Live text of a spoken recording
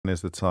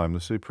Is the time.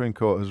 The Supreme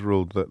Court has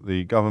ruled that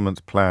the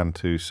government's plan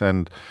to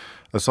send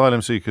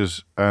asylum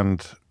seekers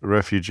and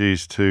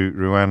refugees to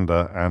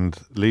Rwanda and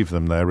leave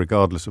them there,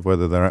 regardless of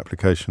whether their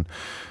application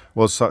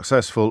was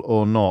successful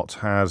or not,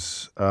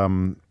 has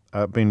been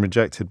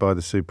rejected by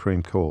the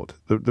Supreme Court.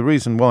 The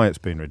reason why it's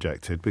been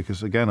rejected,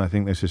 because again, I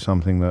think this is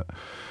something that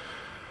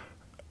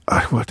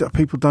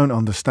people don't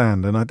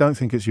understand, and I don't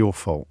think it's your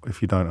fault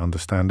if you don't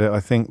understand it. I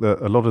think that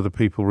a lot of the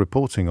people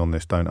reporting on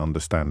this don't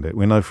understand it.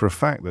 We know for a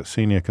fact that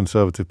senior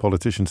Conservative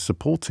politicians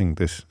supporting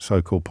this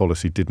so-called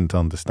policy didn't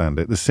understand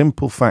it. The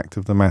simple fact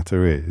of the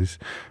matter is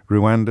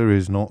Rwanda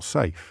is not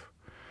safe,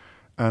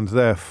 and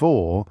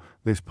therefore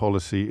this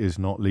policy is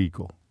not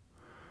legal.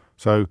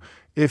 So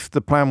if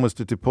the plan was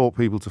to deport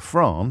people to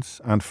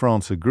France, and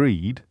France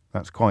agreed,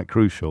 that's quite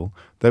crucial,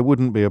 there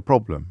wouldn't be a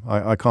problem.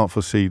 I can't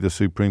foresee the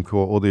Supreme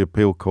Court or the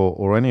Appeal Court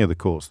or any of the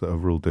courts that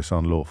have ruled this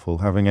unlawful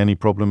having any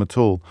problem at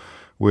all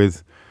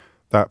with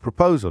that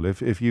proposal. If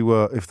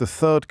the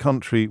third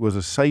country was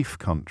a safe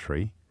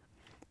country,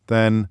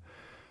 then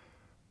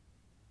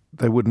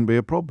there wouldn't be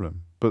a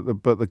problem. But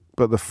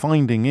the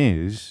finding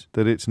is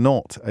that it's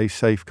not a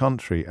safe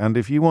country. And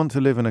if you want to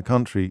live in a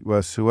country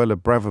where Suella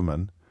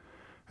Braverman,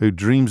 who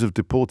dreams of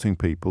deporting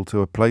people to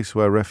a place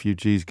where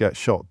refugees get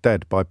shot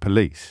dead by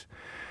police,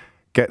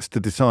 gets to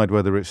decide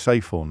whether it's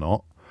safe or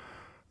not,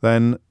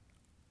 then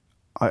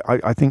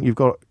I think you've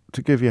got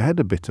to give your head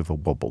a bit of a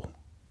wobble.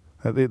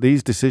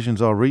 These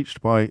decisions are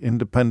reached by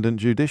independent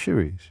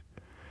judiciaries,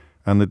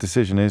 and the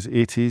decision is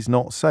it is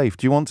not safe.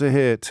 Do you want to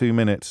hear 2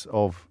 minutes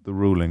of the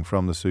ruling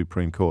from the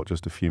Supreme Court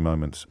just a few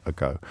moments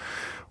ago?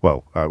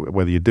 Well,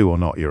 whether you do or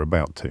not, you're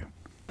about to.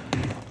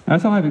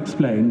 As I've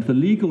explained, the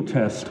legal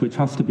test which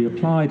has to be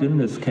applied in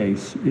this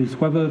case is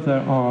whether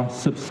there are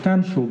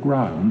substantial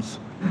grounds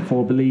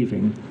for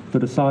believing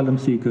that asylum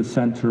seekers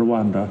sent to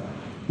Rwanda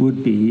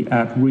would be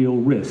at real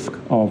risk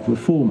of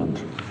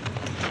refoulement.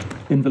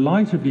 In the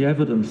light of the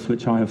evidence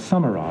which I have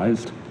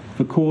summarised,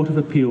 the Court of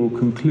Appeal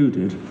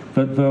concluded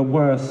that there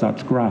were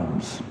such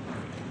grounds.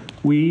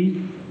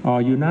 We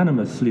are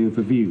unanimously of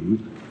the view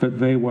that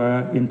they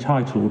were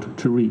entitled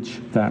to reach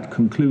that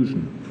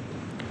conclusion.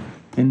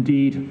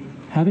 Indeed,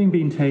 having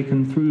been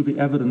taken through the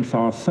evidence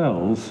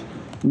ourselves,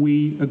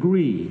 we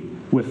agree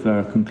with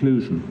their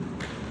conclusion.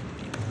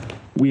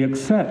 We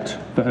accept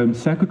the Home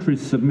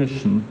Secretary's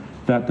submission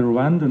that the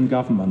Rwandan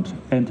government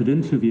entered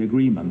into the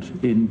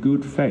agreement in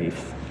good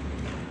faith,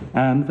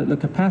 and that the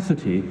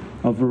capacity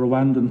of the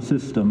Rwandan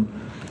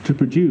system to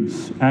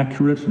produce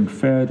accurate and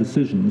fair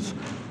decisions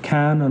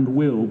can and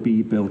will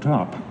be built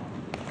up.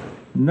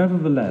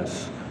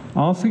 Nevertheless,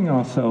 asking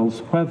ourselves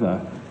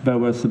whether there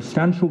were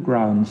substantial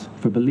grounds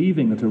for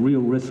believing that a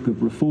real risk of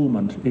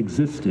refoulement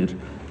existed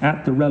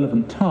at the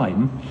relevant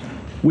time,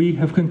 we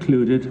have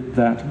concluded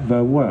that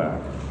there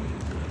were.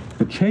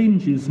 The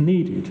changes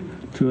needed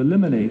to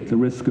eliminate the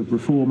risk of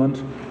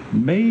refoulement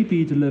may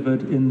be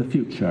delivered in the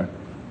future,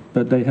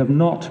 but they have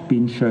not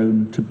been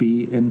shown to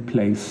be in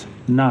place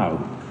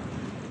now.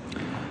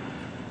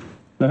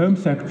 The Home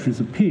Secretary's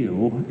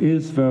appeal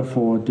is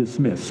therefore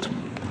dismissed.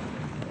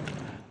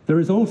 There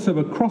is also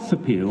a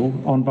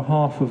cross-appeal on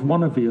behalf of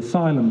one of the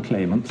asylum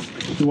claimants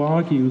who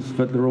argues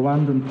that the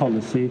Rwandan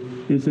policy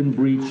is in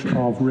breach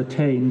of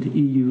retained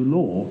EU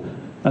law,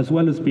 as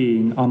well as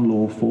being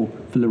unlawful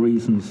for the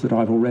reasons that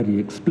I've already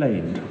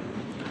explained.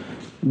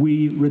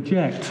 We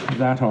reject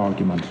that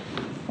argument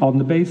on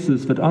the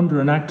basis that under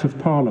an Act of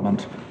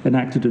Parliament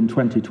enacted in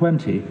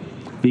 2020,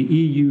 the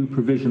EU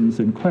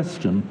provisions in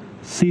question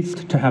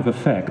ceased to have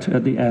effect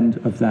at the end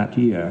of that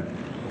year.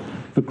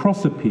 The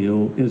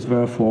cross-appeal is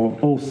therefore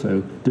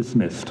also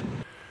dismissed.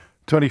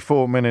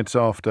 24 minutes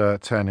after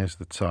 10 is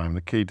the time.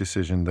 The key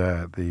decision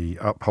there, the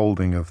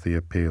upholding of the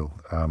appeal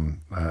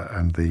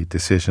and the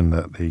decision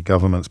that the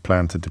government's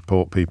plan to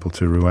deport people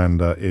to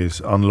Rwanda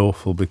is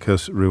unlawful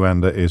because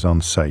Rwanda is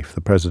unsafe. The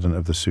President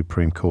of the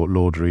Supreme Court,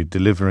 Lord Reed,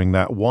 delivering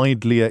that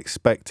widely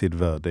expected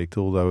verdict,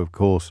 although, of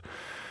course,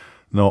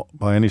 not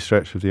by any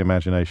stretch of the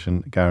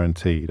imagination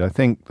guaranteed. I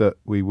think that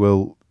we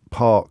will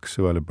park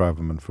Suella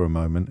Braverman for a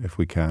moment, if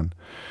we can.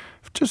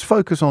 Just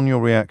focus on your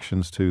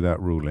reactions to that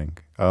ruling,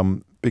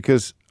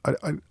 because I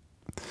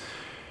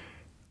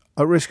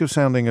at risk of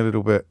sounding a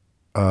little bit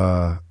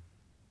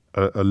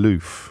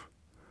aloof,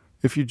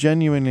 if you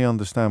genuinely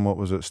understand what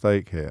was at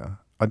stake here,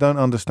 I don't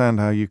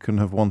understand how you can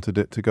have wanted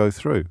it to go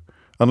through,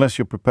 unless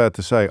you're prepared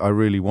to say, I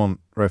really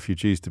want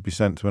refugees to be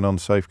sent to an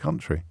unsafe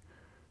country.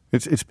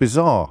 It's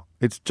bizarre.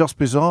 It's just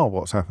bizarre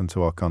what's happened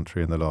to our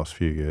country in the last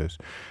few years.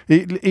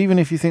 Even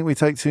if you think we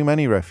take too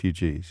many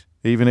refugees,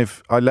 even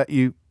if I let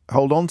you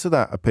hold on to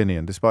that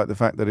opinion, despite the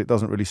fact that it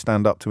doesn't really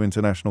stand up to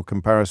international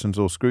comparisons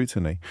or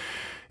scrutiny,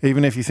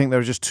 even if you think there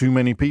are just too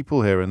many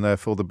people here and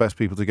therefore the best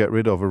people to get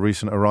rid of are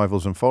recent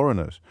arrivals and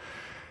foreigners,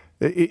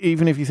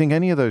 even if you think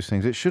any of those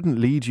things, it shouldn't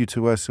lead you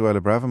to where Suella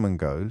Braverman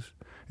goes.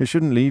 It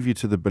shouldn't lead you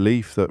to the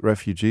belief that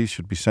refugees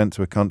should be sent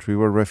to a country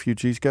where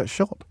refugees get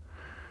shot.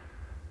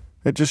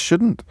 It just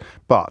shouldn't.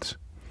 But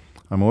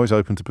I'm always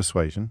open to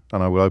persuasion,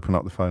 and I will open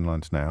up the phone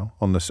lines now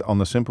on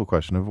the simple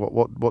question of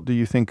what do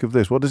you think of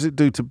this? What does it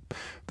do to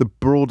the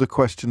broader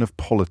question of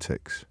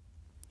politics?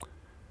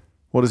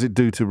 What does it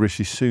do to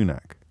Rishi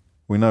Sunak?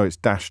 We know it's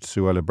dashed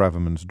Suella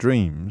Braverman's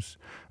dreams,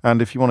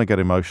 and if you want to get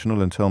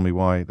emotional and tell me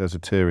why there's a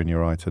tear in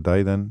your eye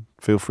today, then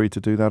feel free to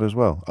do that as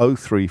well.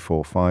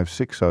 0345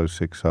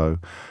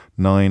 6060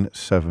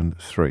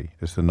 973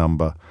 is the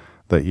number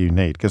that you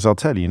need, because I'll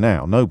tell you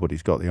now,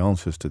 nobody's got the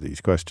answers to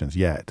these questions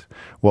yet.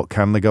 What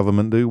can the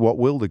government do? What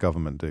will the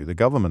government do? The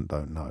government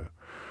don't know.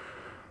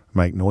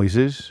 Make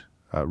noises,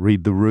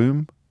 read the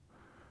room,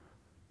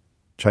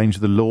 change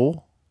the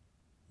law.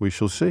 We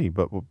shall see.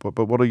 But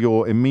what are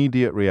your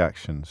immediate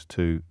reactions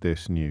to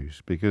this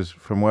news? Because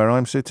from where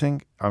I'm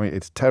sitting, I mean,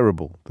 it's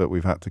terrible that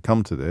we've had to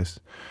come to this,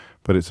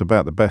 but it's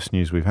about the best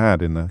news we've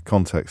had in the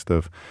context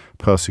of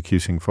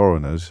persecuting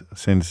foreigners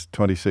since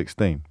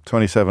 2016.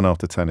 27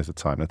 after 10 is the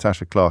time.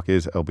 Natasha Clark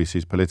is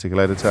LBC's political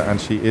editor, and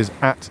she is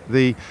at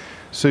the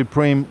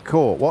Supreme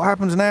Court. What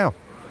happens now?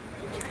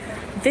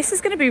 This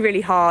is going to be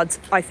really hard,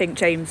 I think,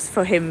 James,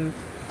 for him,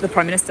 the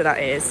Prime Minister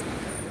that is,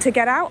 to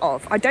get out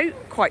of. I don't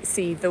quite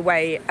see the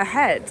way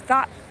ahead.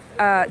 That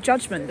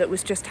judgment that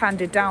was just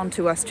handed down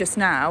to us just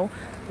now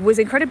was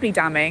incredibly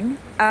damning,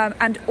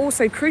 and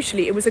also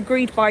crucially it was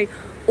agreed by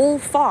all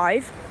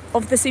 5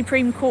 of the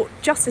Supreme Court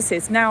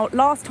justices. Now,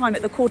 last time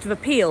at the Court of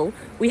Appeal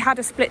we had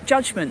a split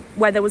judgment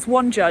where there was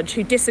one judge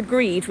who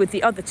disagreed with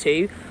the other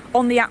 2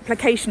 on the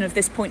application of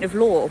this point of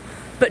law,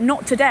 but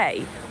not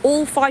today.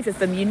 All 5 of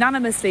them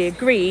unanimously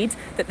agreed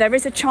that there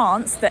is a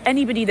chance that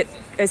anybody that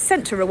is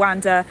sent to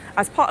Rwanda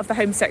as part of the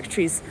Home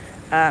Secretary's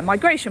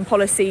migration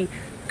policy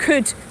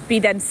could be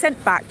then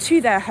sent back to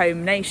their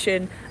home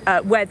nation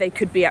where they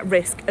could be at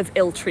risk of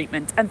ill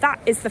treatment. And that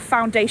is the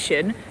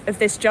foundation of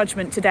this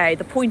judgment today,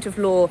 the point of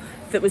law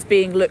that was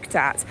being looked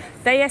at.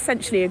 They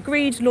essentially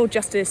agreed. Lord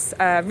Justice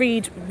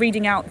Reed,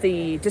 reading out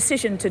the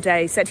decision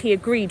today, said he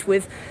agreed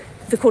with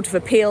the Court of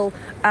Appeal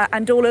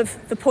and all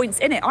of the points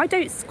in it. I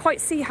don't quite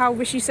see how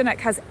Rishi Sunak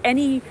has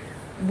any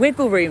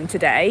wiggle room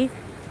today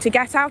to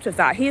get out of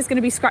that. He is going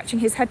to be scratching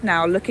his head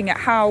now, looking at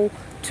how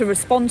to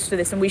respond to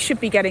this, and we should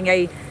be getting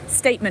a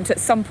statement at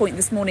some point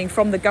this morning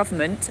from the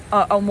government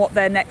on what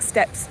their next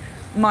steps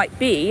might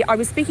be. I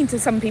was speaking to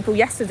some people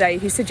yesterday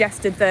who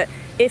suggested that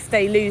if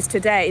they lose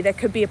today, there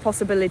could be a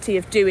possibility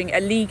of doing a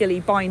legally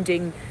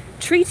binding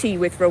treaty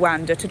with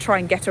Rwanda to try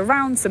and get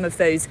around some of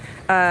those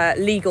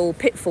legal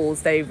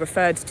pitfalls they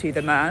referred to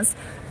them as.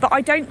 But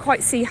I don't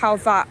quite see how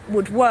that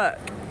would work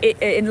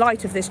in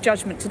light of this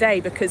judgment today,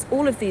 because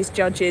all of these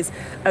judges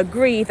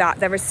agree that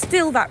there is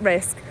still that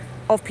risk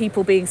of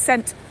people being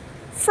sent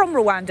from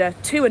Rwanda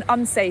to an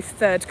unsafe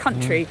third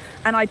country.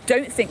 And I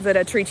don't think that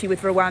a treaty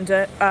with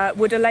Rwanda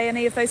would allay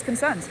any of those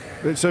concerns.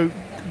 So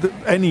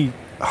any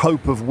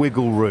hope of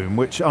wiggle room,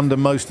 which under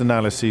most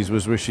analyses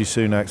was Rishi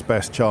Sunak's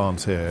best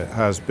chance here,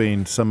 has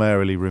been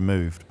summarily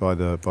removed by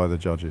the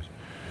judges.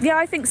 Yeah,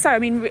 I think so. I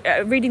mean,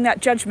 reading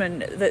that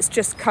judgment that's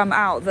just come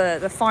out,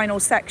 the final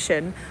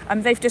section,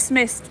 they've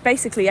dismissed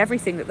basically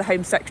everything that the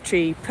Home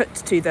Secretary put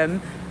to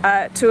them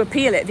to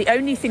appeal it. The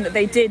only thing that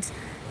they did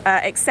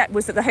accept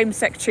was that the Home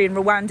Secretary in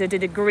Rwanda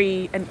did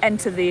agree and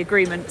enter the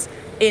agreement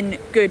in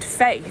good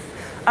faith.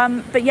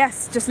 But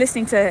yes, just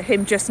listening to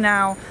him just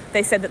now,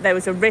 they said that there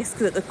was a risk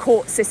that the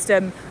court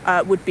system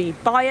would be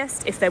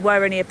biased if there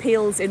were any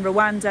appeals in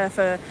Rwanda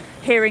for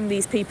hearing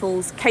these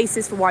people's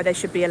cases for why they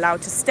should be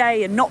allowed to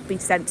stay and not be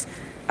sent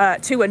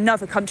to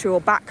another country or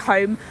back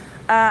home.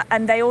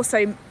 And they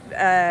also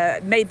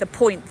made the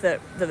point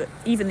that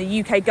even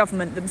the UK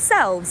government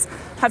themselves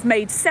have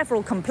made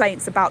several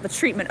complaints about the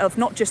treatment of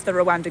not just the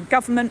Rwandan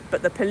government,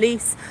 but the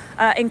police,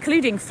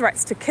 including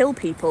threats to kill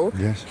people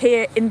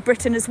here in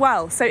Britain as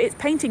well. So it's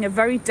painting a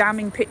very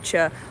damning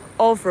picture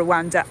of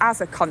Rwanda as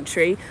a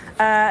country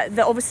that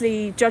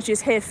obviously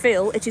judges here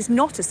feel it is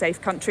not a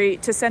safe country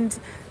to send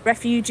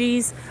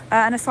refugees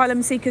and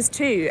asylum seekers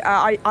to.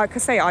 Like I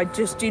say, I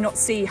just do not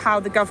see how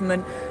the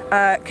government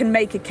can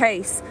make a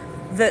case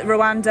that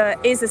Rwanda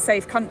is a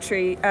safe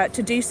country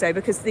to do so,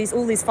 because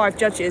all these 5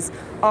 judges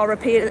are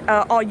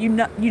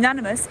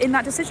unanimous in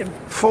that decision.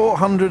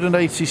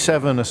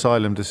 487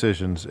 asylum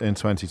decisions in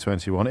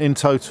 2021 in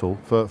total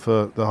for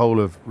the whole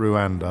of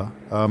Rwanda,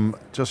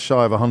 just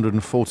shy of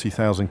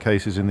 140,000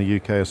 cases in the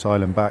UK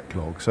asylum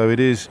backlog. So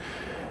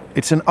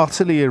it's an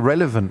utterly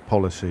irrelevant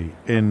policy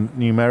in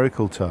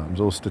numerical terms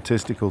or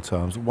statistical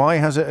terms. Why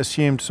has it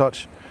assumed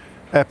such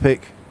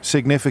epic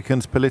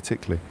significance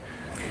politically?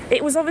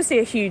 It was obviously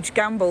a huge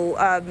gamble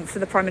for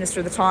the Prime Minister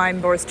at the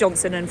time, Boris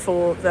Johnson, and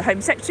for the Home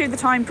Secretary at the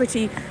time,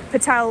 Priti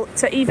Patel,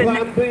 to even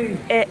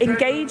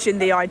engage in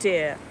the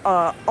idea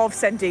of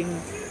sending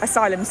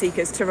asylum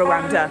seekers to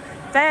Rwanda.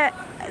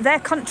 Their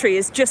country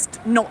is just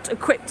not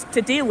equipped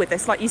to deal with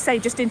this, like you say,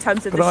 just in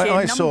terms of the sheer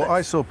numbers.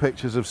 I saw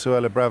pictures of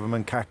Suella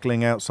Braverman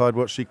cackling outside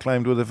what she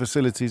claimed were the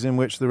facilities in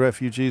which the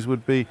refugees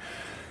would be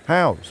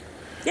housed.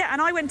 Yeah,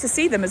 and I went to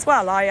see them as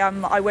well.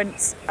 I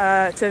went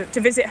to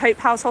visit Hope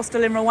House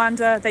Hostel in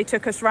Rwanda. They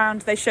took us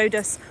round. They showed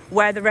us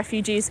where the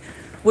refugees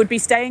would be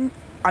staying.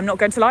 I'm not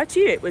going to lie to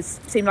you, it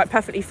seemed like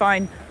perfectly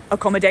fine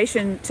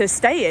accommodation to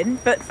stay in,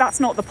 but that's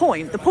not the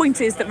point. The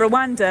point is that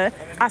Rwanda,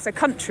 as a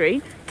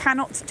country,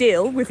 cannot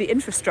deal with the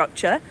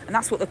infrastructure, and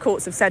that's what the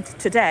courts have said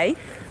today,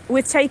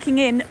 with taking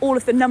in all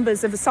of the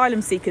numbers of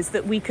asylum seekers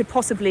that we could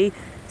possibly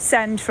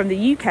send from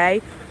the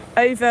UK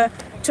over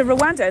to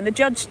Rwanda. And the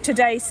judge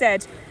today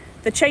said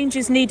the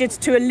changes needed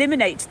to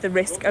eliminate the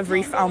risk of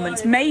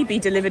refoulement may be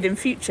delivered in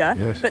future,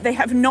 yes, but they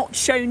have not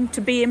shown to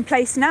be in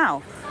place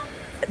now.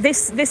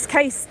 This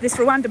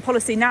Rwanda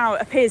policy now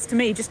appears to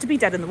me just to be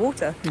dead in the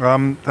water.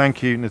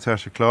 Thank you,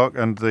 Natasha Clark.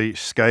 And the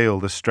scale,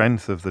 the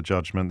strength of the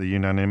judgment, the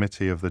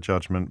unanimity of the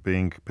judgment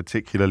being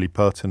particularly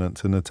pertinent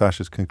to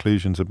Natasha's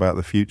conclusions about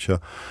the future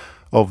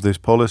of this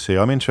policy.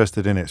 I'm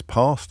interested in its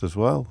past as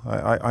well.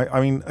 I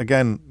mean,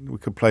 again, we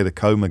could play the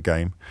coma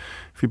game.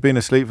 If you've been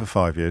asleep for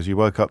 5 years, you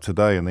woke up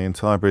today and the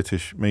entire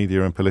British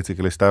media and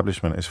political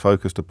establishment is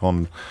focused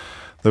upon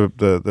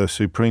the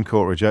Supreme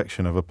Court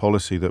rejection of a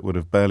policy that would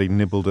have barely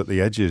nibbled at the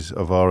edges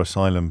of our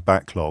asylum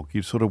backlog.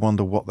 You'd sort of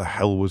wonder what the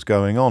hell was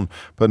going on.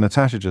 But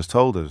Natasha just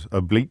told us,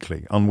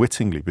 obliquely,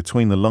 unwittingly,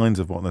 between the lines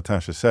of what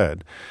Natasha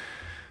said,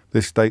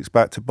 this dates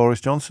back to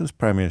Boris Johnson's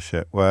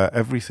premiership, where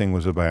everything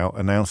was about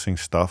announcing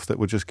stuff that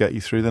would just get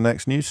you through the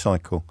next news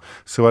cycle.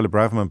 Suella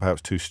Braverman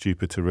perhaps too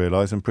stupid to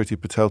realise, and Priti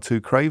Patel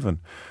too craven.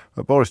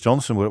 But Boris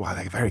Johnson,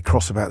 they're very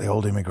cross about the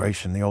old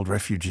immigration, the old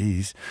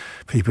refugees,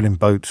 people in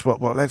boats. Well,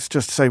 let's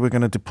just say we're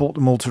going to deport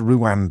them all to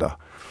Rwanda.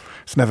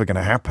 It's never going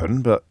to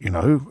happen, but,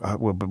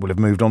 we'll have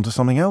moved on to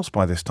something else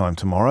by this time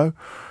tomorrow.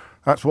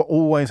 That's what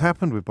always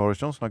happened with Boris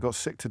Johnson. I got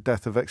sick to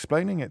death of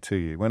explaining it to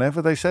you.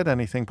 Whenever they said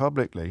anything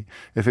publicly,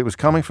 if it was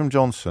coming from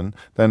Johnson,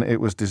 then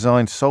it was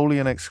designed solely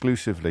and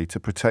exclusively to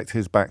protect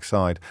his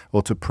backside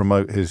or to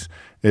promote his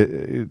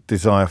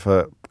desire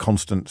for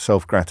constant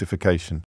self-gratification.